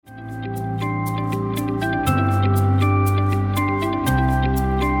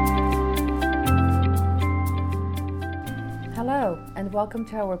and welcome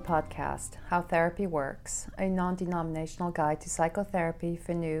to our podcast, How Therapy Works, a non-denominational guide to psychotherapy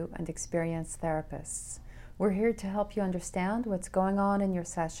for new and experienced therapists. We're here to help you understand what's going on in your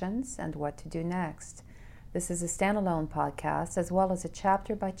sessions and what to do next. This is a standalone podcast as well as a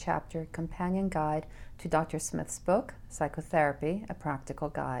chapter-by-chapter companion guide to Dr. Smith's book, Psychotherapy, A Practical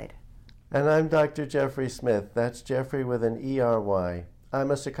Guide. And I'm Dr. Jeffrey Smith. That's Jeffrey with an E-R-Y.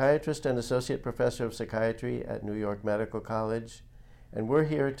 I'm a psychiatrist and associate professor of psychiatry at New York Medical College, and we're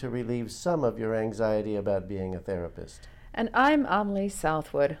here to relieve some of your anxiety about being a therapist. And I'm Amelie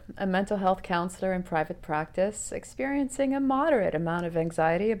Southwood, a mental health counselor in private practice, experiencing a moderate amount of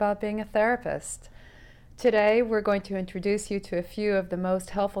anxiety about being a therapist. Today, we're going to introduce you to a few of the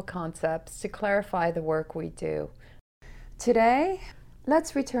most helpful concepts to clarify the work we do. Today,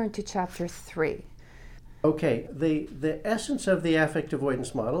 let's return to Chapter 3. Okay, the essence of the affect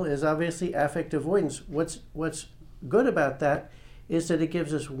avoidance model is obviously affect avoidance. What's good about that is that it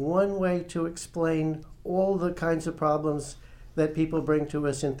gives us one way to explain all the kinds of problems that people bring to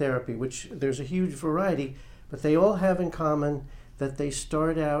us in therapy, which there's a huge variety, but they all have in common that they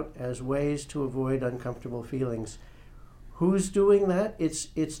start out as ways to avoid uncomfortable feelings. Who's doing that?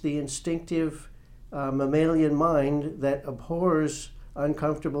 It's the instinctive mammalian mind that abhors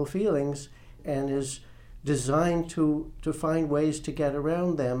uncomfortable feelings and is designed to find ways to get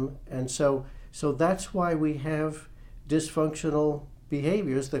around them. And so that's why we have dysfunctional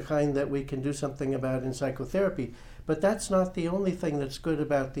behaviors, the kind that we can do something about in psychotherapy. But that's not the only thing that's good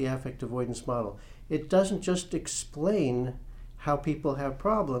about the affect avoidance model. It doesn't just explain how people have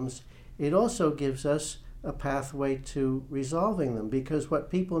problems, it also gives us a pathway to resolving them, because what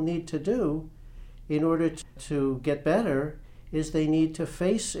people need to do in order to get better is they need to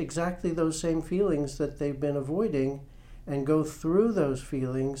face exactly those same feelings that they've been avoiding and go through those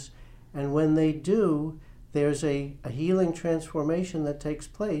feelings. And when they do, there's a healing transformation that takes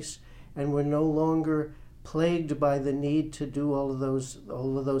place, and we're no longer plagued by the need to do all of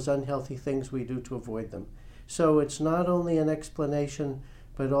those unhealthy things we do to avoid them. So it's not only an explanation,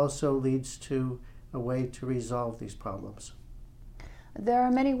 but also leads to a way to resolve these problems. There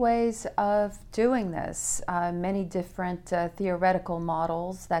are many ways of doing this, many different theoretical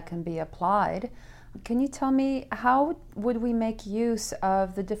models that can be applied. Can you tell me, how would we make use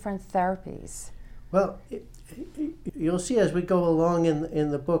of the different therapies? Well, you'll see as we go along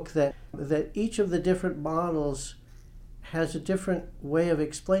in the book that each of the different models has a different way of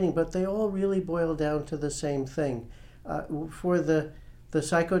explaining, but they all really boil down to the same thing. For the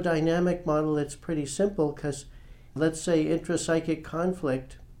psychodynamic model, it's pretty simple because, let's say, intrapsychic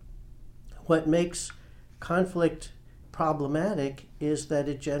conflict, what makes conflict problematic is that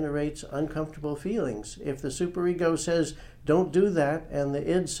it generates uncomfortable feelings. If the superego says, don't do that, and the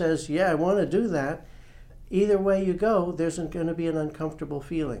id says, yeah, I want to do that, either way you go, there's going to be an uncomfortable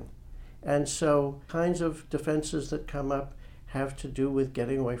feeling. And so kinds of defenses that come up have to do with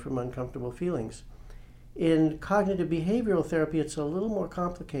getting away from uncomfortable feelings. In cognitive behavioral therapy, it's a little more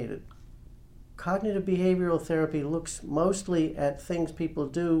complicated. Cognitive behavioral therapy looks mostly at things people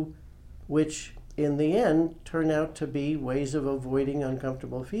do which in the end turn out to be ways of avoiding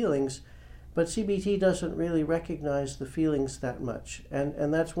uncomfortable feelings, but CBT doesn't really recognize the feelings that much.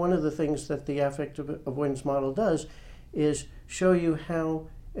 And that's one of the things that the affect avoidance model does, is show you how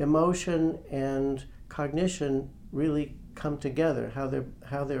emotion and cognition really come together,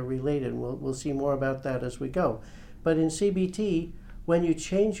 how they're related. We'll see more about that as we go. But in CBT, when you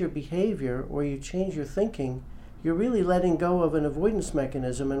change your behavior or you change your thinking, you're really letting go of an avoidance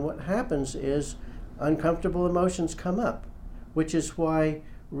mechanism, and what happens is uncomfortable emotions come up, which is why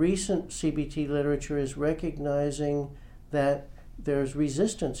recent CBT literature is recognizing that there's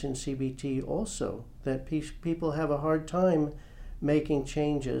resistance in CBT also, that people have a hard time making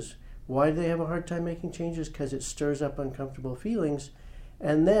changes. Why do they have a hard time making changes? Because it stirs up uncomfortable feelings.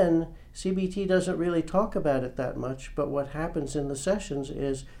 And then CBT doesn't really talk about it that much, but what happens in the sessions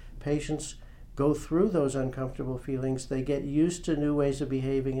is patients go through those uncomfortable feelings, they get used to new ways of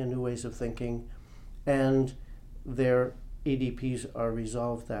behaving and new ways of thinking, and their EDPs are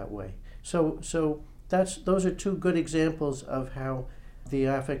resolved that way. So those are two good examples of how the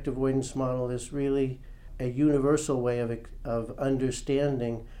affect avoidance model is really a universal way of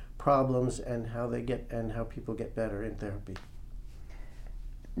understanding problems and how people get better in therapy.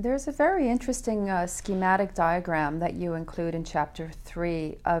 There's a very interesting schematic diagram that you include in Chapter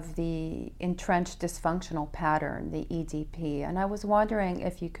 3 of the entrenched dysfunctional pattern, the EDP, and I was wondering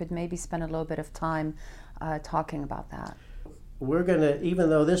if you could maybe spend a little bit of time talking about that. We're going to, even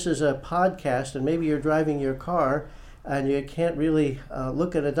though this is a podcast and maybe you're driving your car and you can't really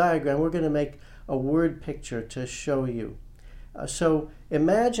look at a diagram, we're going to make a word picture to show you. So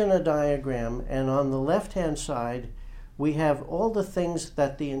imagine a diagram, and on the left-hand side, we have all the things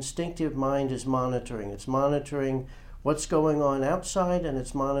that the instinctive mind is monitoring. It's monitoring what's going on outside, and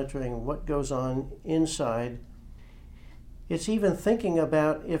it's monitoring what goes on inside. It's even thinking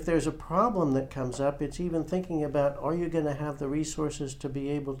about if there's a problem that comes up, it's even thinking about, are you going to have the resources to be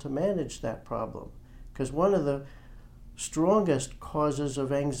able to manage that problem? Because one of the strongest causes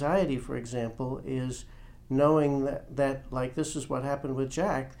of anxiety, for example, is knowing that like this is what happened with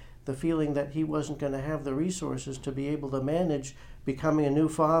Jack, the feeling that he wasn't going to have the resources to be able to manage becoming a new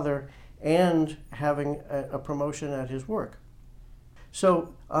father and having a promotion at his work.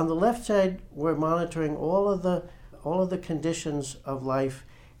 So on the left side, we're monitoring all of the conditions of life,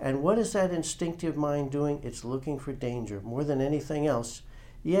 and what is that instinctive mind doing? It's looking for danger more than anything else.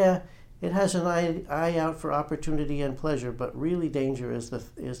 Yeah, it has an eye out for opportunity and pleasure, but really danger is the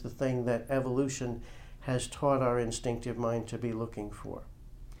thing that evolution has taught our instinctive mind to be looking for.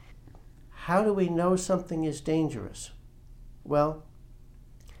 How do we know something is dangerous? Well,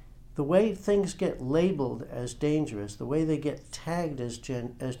 the way things get labeled as dangerous, the way they get tagged as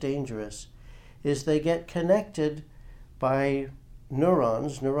dangerous, is they get connected by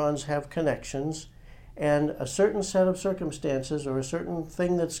neurons. Neurons have connections, and a certain set of circumstances or a certain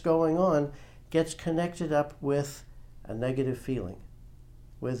thing that's going on gets connected up with a negative feeling,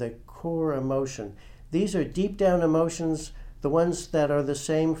 with a core emotion. These are deep down emotions, the ones that are the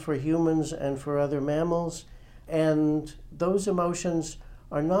same for humans and for other mammals, and those emotions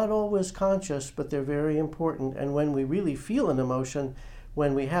are not always conscious, but they're very important. And when we really feel an emotion,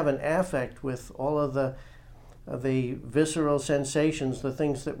 when we have an affect with all of the visceral sensations, the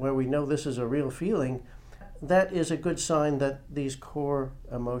things that where we know this is a real feeling, that is a good sign that these core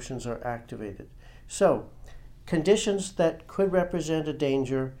emotions are activated. So, conditions that could represent a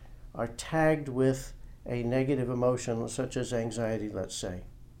danger are tagged with a negative emotion, such as anxiety, let's say.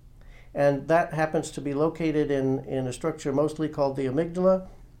 And that happens to be located in a structure mostly called the amygdala.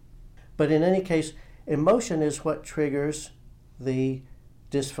 But in any case, emotion is what triggers the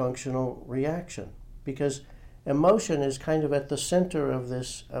dysfunctional reaction, because emotion is kind of at the center of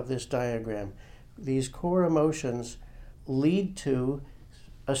this diagram. These core emotions lead to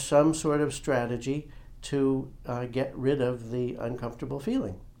some sort of strategy to get rid of the uncomfortable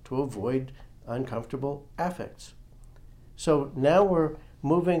feeling, to avoid uncomfortable affects. So now we're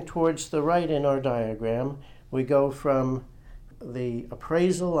moving towards the right in our diagram. We go from the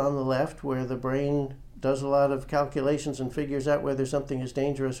appraisal on the left, where the brain does a lot of calculations and figures out whether something is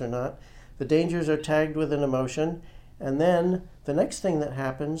dangerous or not. The dangers are tagged with an emotion, and then the next thing that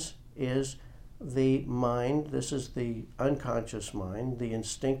happens is the mind, this is the unconscious mind, the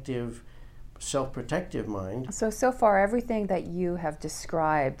instinctive, self-protective mind. So far everything that you have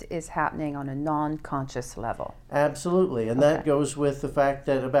described is happening on a non-conscious level. Absolutely, and that goes with the fact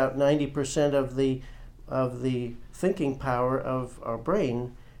that about 90% of the thinking power of our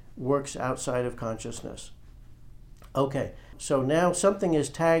brain works outside of consciousness. Okay, so now something is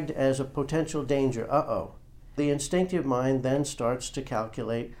tagged as a potential danger. The instinctive mind then starts to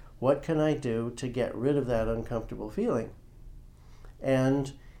calculate, what can I do to get rid of that uncomfortable feeling?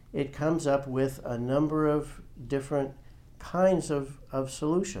 And it comes up with a number of different kinds of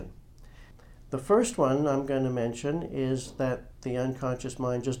solution. The first one I'm going to mention is that the unconscious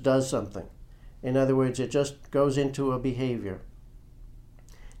mind just does something. In other words, it just goes into a behavior.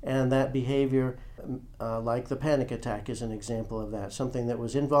 And that behavior, like the panic attack, is an example of that, something that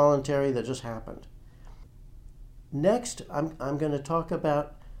was involuntary that just happened. Next, I'm going to talk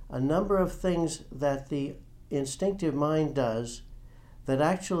about a number of things that the instinctive mind does that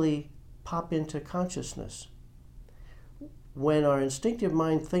actually pop into consciousness. When our instinctive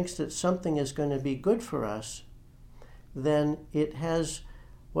mind thinks that something is going to be good for us, then it has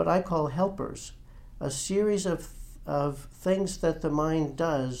what I call helpers, a series of things that the mind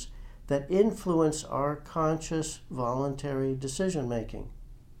does that influence our conscious, voluntary decision-making.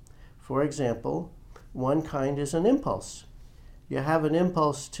 For example, one kind is an impulse. You have an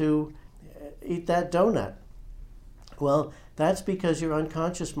impulse to eat that donut. Well, that's because your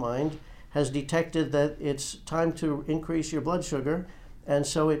unconscious mind has detected that it's time to increase your blood sugar, and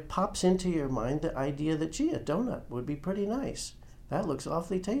so it pops into your mind the idea that, gee, a donut would be pretty nice. That looks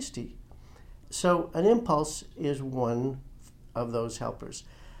awfully tasty. So an impulse is one of those helpers.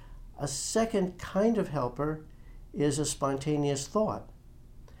 A second kind of helper is a spontaneous thought.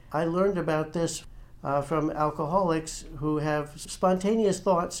 I learned about this from alcoholics who have spontaneous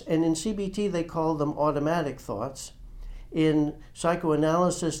thoughts, and in CBT they call them automatic thoughts. In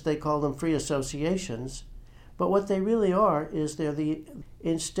psychoanalysis they call them free associations. But what they really are is they're the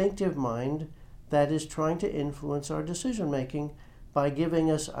instinctive mind that is trying to influence our decision making by giving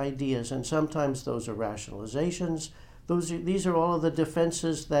us ideas. And sometimes those are rationalizations. These are all of the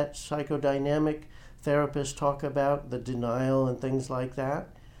defenses that psychodynamic therapists talk about, the denial and things like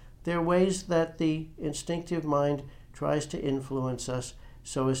that. They're ways that the instinctive mind tries to influence us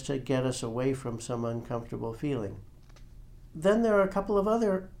so as to get us away from some uncomfortable feeling. Then there are a couple of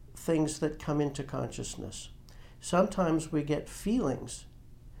other things that come into consciousness. Sometimes we get feelings,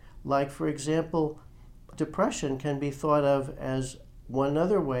 like, for example, depression can be thought of as one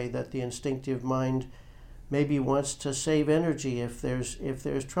other way that the instinctive mind maybe wants to save energy if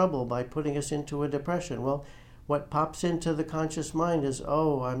there's trouble by putting us into a depression. Well, what pops into the conscious mind is,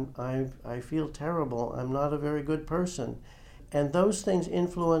 I feel terrible, I'm not a very good person. And those things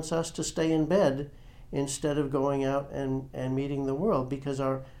influence us to stay in bed instead of going out and meeting the world, because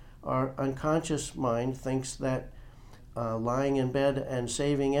our unconscious mind thinks that lying in bed and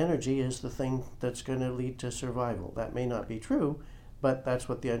saving energy is the thing that's going to lead to survival. That may not be true, but that's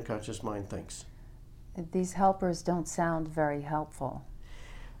what the unconscious mind thinks. These helpers don't sound very helpful.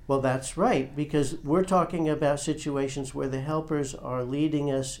 Well, that's right, because we're talking about situations where the helpers are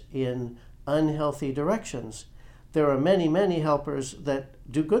leading us in unhealthy directions. There are many, many helpers that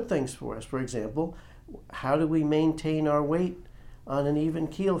do good things for us. For example, how do we maintain our weight on an even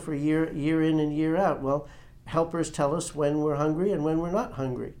keel for year in and year out? Well, helpers tell us when we're hungry and when we're not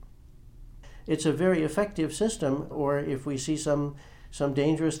hungry. It's a very effective system. Or if we see some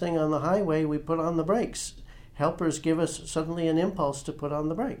dangerous thing on the highway, we put on the brakes. Helpers give us suddenly an impulse to put on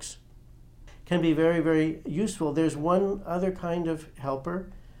the brakes. Can be very, very useful. There's one other kind of helper,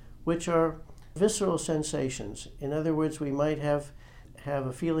 which are visceral sensations. In other words, we might have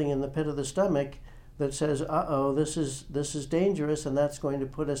a feeling in the pit of the stomach that says, this is dangerous, and that's going to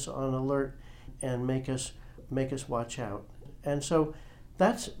put us on alert and make us watch out. And so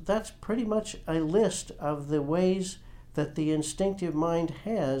that's pretty much a list of the ways that the instinctive mind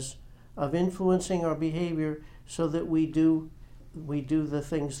has of influencing our behavior so that we do the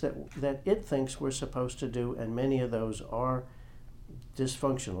things that it thinks we're supposed to do, and many of those are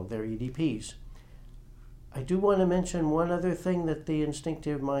dysfunctional. They're EDPs. I do want to mention one other thing that the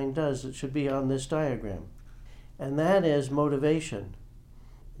instinctive mind does that should be on this diagram, and that is motivation.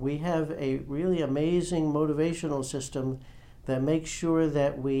 We have a really amazing motivational system that makes sure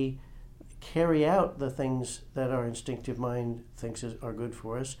that we carry out the things that our instinctive mind thinks are good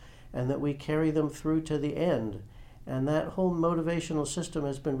for us, and that we carry them through to the end. And that whole motivational system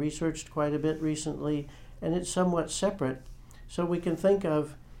has been researched quite a bit recently, and it's somewhat separate. So we can think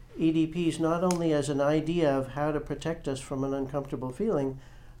of EDPs not only as an idea of how to protect us from an uncomfortable feeling,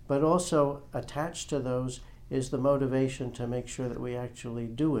 but also attached to those is the motivation to make sure that we actually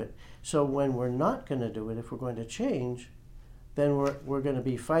do it. So when we're not going to do it, if we're going to change, then we're going to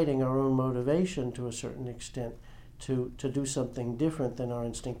be fighting our own motivation to a certain extent to do something different than our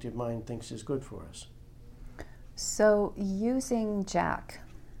instinctive mind thinks is good for us. So using Jack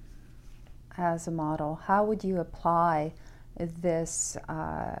as a model, how would you apply this,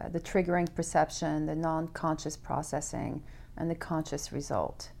 the triggering perception, the non-conscious processing, and the conscious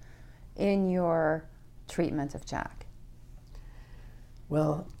result in your treatment of Jack?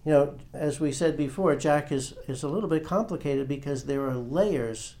 Well, as we said before, Jack is a little bit complicated because there are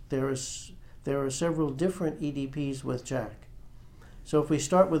layers. There are several different EDPs with Jack. So if we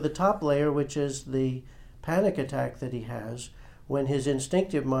start with the top layer, which is the panic attack that he has, when his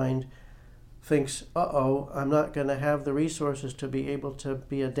instinctive mind thinks, I'm not going to have the resources to be able to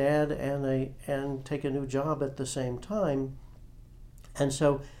be a dad and take a new job at the same time. And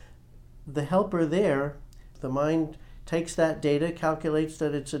so the helper there, the mind takes that data, calculates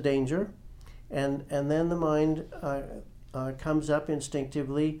that it's a danger, and then the mind comes up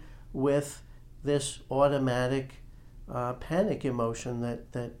instinctively with this automatic panic emotion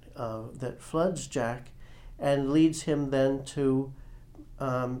that floods Jack and leads him then to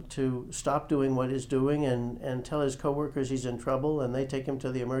stop doing what he's doing and tell his coworkers he's in trouble, and they take him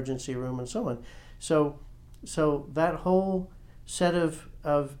to the emergency room and so on. So that whole set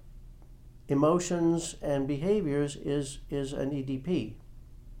of emotions and behaviors is an EDP.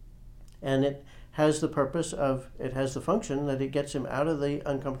 And it has the function that it gets him out of the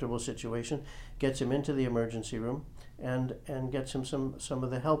uncomfortable situation, gets him into the emergency room, and gets him some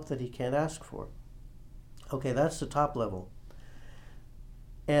of the help that he can't ask for. Okay, that's the top level.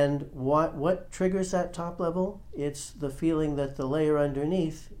 And what triggers that top level? It's the feeling that the layer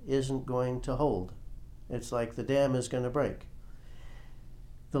underneath isn't going to hold. It's like the dam is going to break.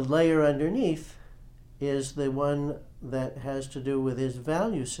 The layer underneath is the one that has to do with his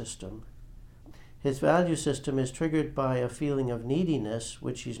value system. his value system is triggered by a feeling of neediness,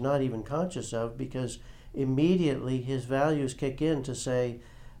 which he's not even conscious of, because immediately his values kick in to say,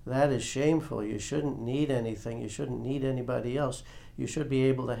 that is shameful. You shouldn't need anything. You shouldn't need anybody else. You should be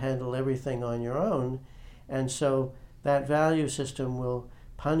able to handle everything on your own. And so that value system will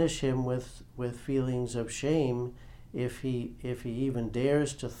punish him with feelings of shame if he even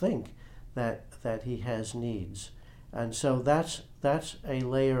dares to think that he has needs. And so that's a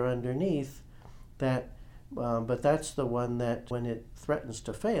layer underneath that, but that's the one that when it threatens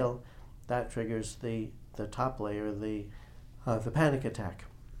to fail, that triggers the top layer, the panic attack.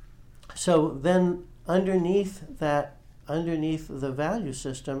 So then underneath the value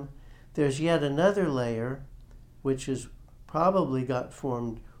system, there's yet another layer, which is probably got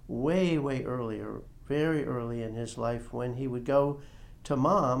formed way earlier, very early in his life, when he would go to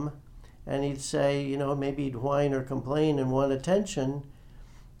mom and he'd say, maybe he'd whine or complain and want attention,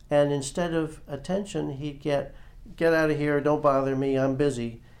 and instead of attention he'd get out of here, don't bother me, I'm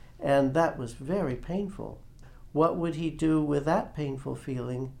busy. And that was very painful. What would he do with that painful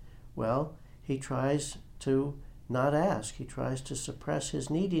feeling? Well, he tries to not ask. He tries to suppress his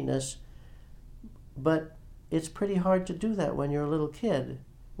neediness, but it's pretty hard to do that when you're a little kid.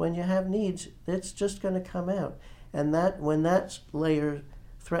 When you have needs, it's just going to come out. And when that layer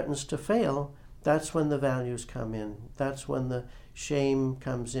threatens to fail, that's when the values come in. That's when the shame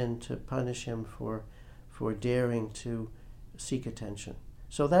comes in to punish him for daring to seek attention.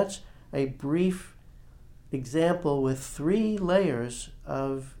 So that's a brief example with 3 layers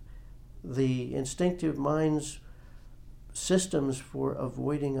of the instinctive mind's systems for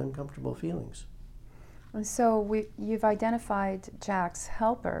avoiding uncomfortable feelings. And so you've identified Jack's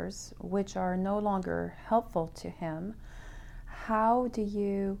helpers, which are no longer helpful to him. How do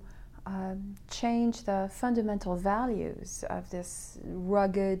you change the fundamental values of this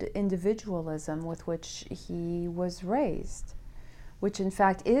rugged individualism with which he was raised, which in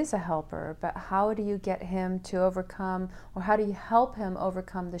fact is a helper, but how do you get him to overcome, or how do you help him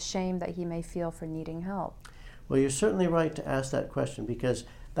overcome the shame that he may feel for needing help? Well, you're certainly right to ask that question, because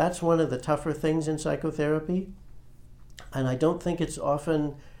that's one of the tougher things in psychotherapy, and I don't think it's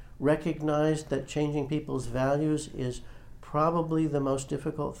often recognized that changing people's values is probably the most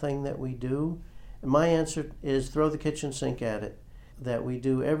difficult thing that we do. And my answer is throw the kitchen sink at it, that we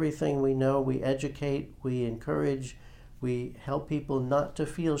do everything we know, we educate, we encourage, we help people not to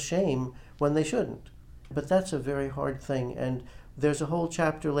feel shame when they shouldn't. But that's a very hard thing, and there's a whole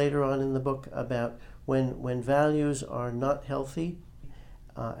chapter later on in the book about when values are not healthy,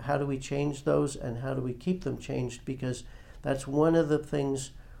 how do we change those and how do we keep them changed, because that's one of the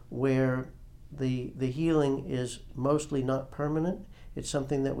things where the healing is mostly not permanent. It's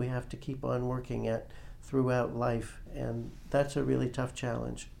something that we have to keep on working at throughout life, and that's a really tough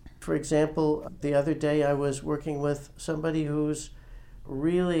challenge. For example, the other day I was working with somebody who's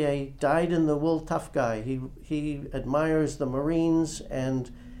really a dyed-in-the-wool tough guy. He admires the Marines,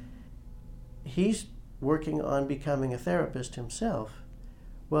 and he's working on becoming a therapist himself.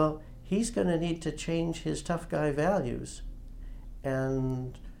 Well, he's going to need to change his tough guy values,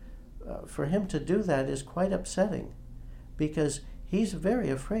 and for him to do that is quite upsetting, because he's very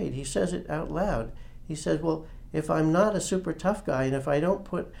afraid. He says it out loud. He says, well, if I'm not a super tough guy, and if I don't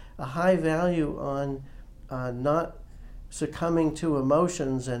put a high value on not succumbing to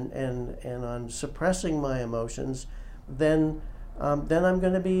emotions and on suppressing my emotions, then I'm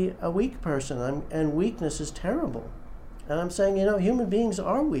going to be a weak person. And weakness is terrible. And I'm saying, human beings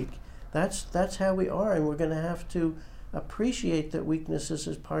are weak. That's how we are, and we're going to have to appreciate that weakness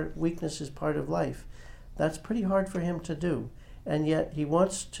is part of life. That's pretty hard for him to do, and yet he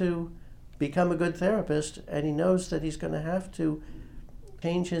wants to become a good therapist, and he knows that he's going to have to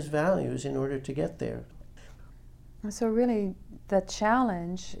change his values in order to get there. So really, the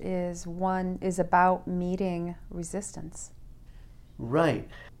challenge is about meeting resistance. Right.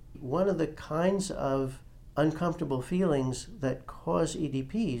 One of the kinds of uncomfortable feelings that cause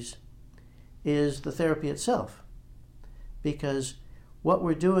EDPs is the therapy itself. Because what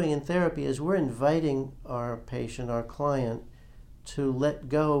we're doing in therapy is we're inviting our patient, our client, to let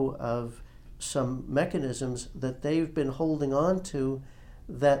go of some mechanisms that they've been holding on to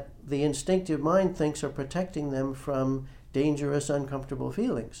that the instinctive mind thinks are protecting them from dangerous, uncomfortable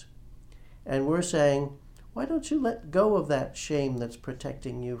feelings. And we're saying, why don't you let go of that shame that's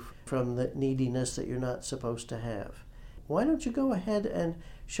protecting you from the neediness that you're not supposed to have? Why don't you go ahead and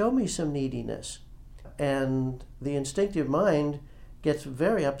show me some neediness? And the instinctive mind gets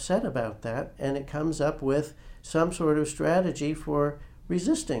very upset about that, and it comes up with some sort of strategy for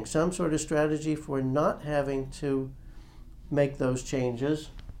resisting, some sort of strategy for not having to make those changes,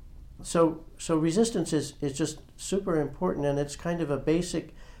 So resistance is just super important, and it's kind of a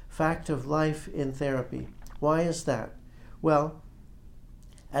basic fact of life in therapy. Why is that? Well,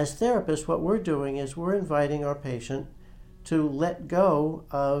 as therapists, what we're doing is we're inviting our patient to let go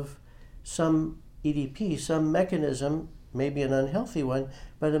of some EDP, some mechanism, maybe an unhealthy one,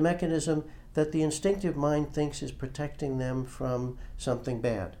 but a mechanism that the instinctive mind thinks is protecting them from something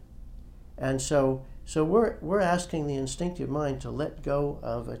bad. And so we're asking the instinctive mind to let go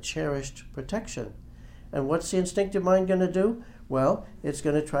of a cherished protection. And what's the instinctive mind going to do? Well, it's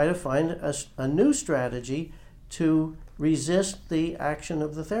going to try to find a new strategy to resist the action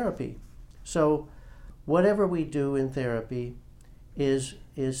of the therapy. So whatever we do in therapy is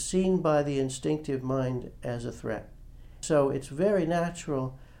seen by the instinctive mind as a threat. So it's very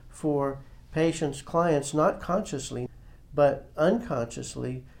natural for patients, clients, not consciously, but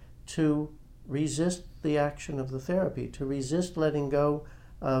unconsciously, to resist the action of the therapy, to resist letting go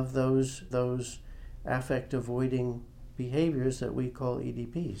of those affect avoiding behaviors that we call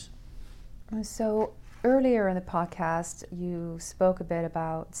EDPs. So earlier in the podcast, you spoke a bit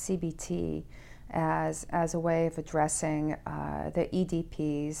about CBT as a way of addressing the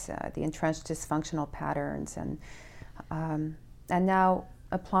EDPs, the entrenched dysfunctional patterns, and now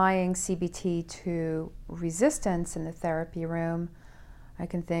applying CBT to resistance in the therapy room. I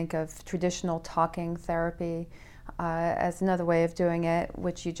can think of traditional talking therapy as another way of doing it,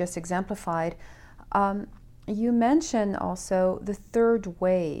 which you just exemplified. You mentioned also the third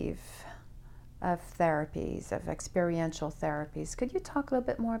wave of therapies, of experiential therapies. Could you talk a little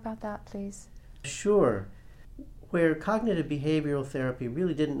bit more about that, please? Sure. Where cognitive behavioral therapy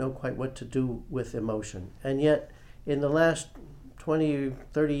really didn't know quite what to do with emotion, and yet in the last 20,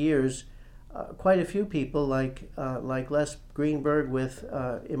 30 years, quite a few people like Les Greenberg with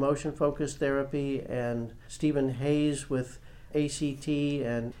emotion-focused therapy, and Stephen Hayes with ACT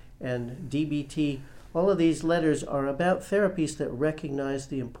and DBT, all of these letters are about therapies that recognize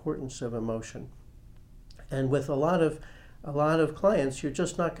the importance of emotion. And with a lot of clients, you're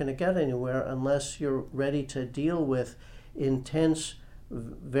just not going to get anywhere unless you're ready to deal with intense,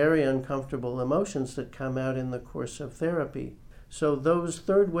 very uncomfortable emotions that come out in the course of therapy. So those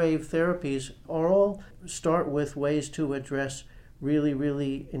third wave therapies are all start with ways to address really,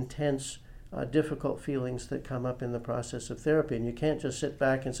 really intense, difficult feelings that come up in the process of therapy. And you can't just sit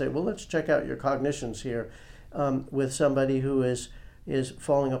back and say, well, let's check out your cognitions here with somebody who is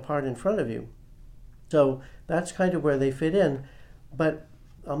falling apart in front of you. So that's kind of where they fit in. But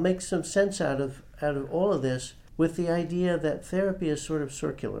I'll make some sense out of all of this with the idea that therapy is sort of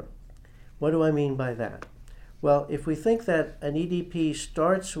circular. What do I mean by that? Well, if we think that an EDP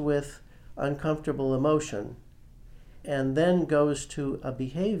starts with uncomfortable emotion and then goes to a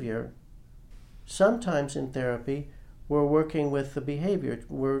behavior, sometimes in therapy we're working with the behavior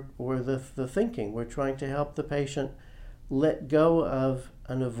or the thinking. We're trying to help the patient let go of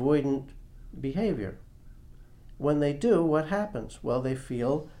an avoidant behavior. When they do, what happens? Well, they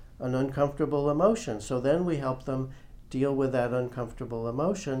feel an uncomfortable emotion. So then we help them deal with that uncomfortable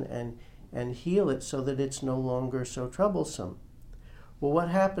emotion and heal it so that it's no longer so troublesome. Well, what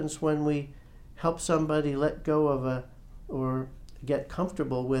happens when we help somebody let go of or get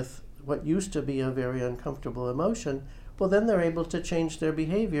comfortable with what used to be a very uncomfortable emotion? Well, then they're able to change their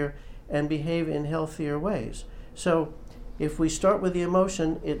behavior and behave in healthier ways. So if we start with the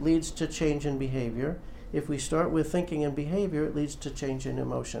emotion, it leads to change in behavior. If we start with thinking and behavior, it leads to change in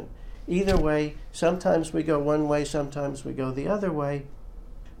emotion. Either way, sometimes we go one way, sometimes we go the other way,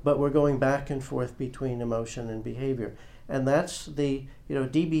 but we're going back and forth between emotion and behavior. And that's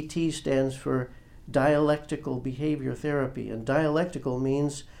DBT stands for dialectical behavior therapy. And dialectical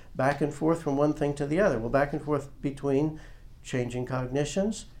means back and forth from one thing to the other. Well, back and forth between changing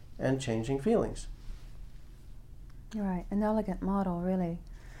cognitions and changing feelings. Right, an elegant model, really.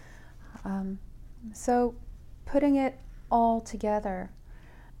 So putting it all together,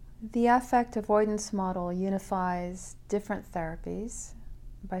 the affect avoidance model unifies different therapies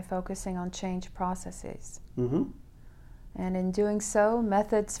by focusing on change processes. Mm-hmm. And in doing so,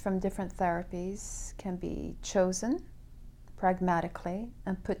 methods from different therapies can be chosen pragmatically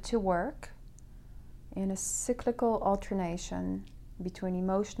and put to work in a cyclical alternation between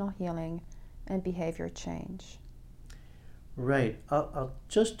emotional healing and behavior change. Right. I'll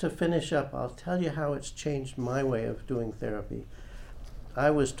just to finish up, I'll tell you how it's changed my way of doing therapy. I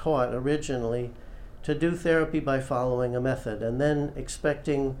was taught originally to do therapy by following a method and then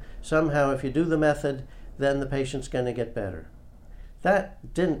expecting somehow if you do the method, then the patient's going to get better.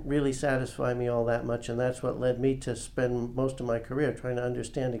 That didn't really satisfy me all that much, and that's what led me to spend most of my career trying to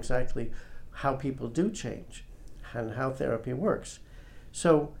understand exactly how people do change and how therapy works.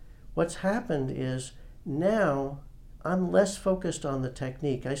 So what's happened is now I'm less focused on the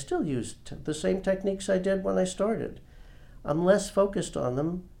technique. I still use the same techniques I did when I started. I'm less focused on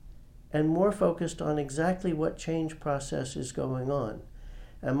them and more focused on exactly what change process is going on.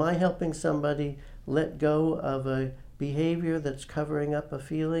 Am I helping somebody let go of a behavior that's covering up a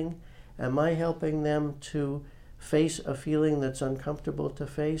feeling? Am I helping them to face a feeling that's uncomfortable to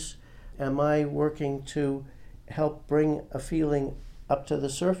face? Am I working to help bring a feeling up to the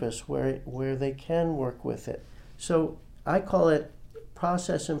surface where they can work with it? So I call it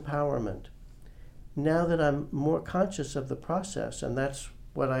process empowerment. Now that I'm more conscious of the process, and that's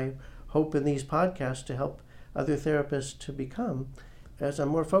what I hope in these podcasts to help other therapists to become, as I'm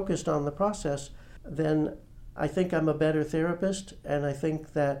more focused on the process, then I think I'm a better therapist, and I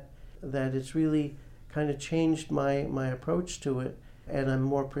think that it's really kind of changed my approach to it, and I'm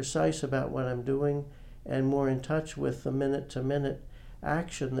more precise about what I'm doing and more in touch with the minute-to-minute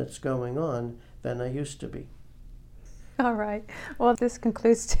action that's going on than I used to be. All right. Well, this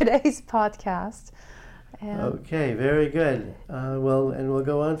concludes today's podcast. Okay, very good. And we'll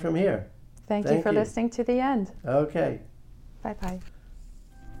go on from here. Thank you for listening to the end. Okay. Bye-bye.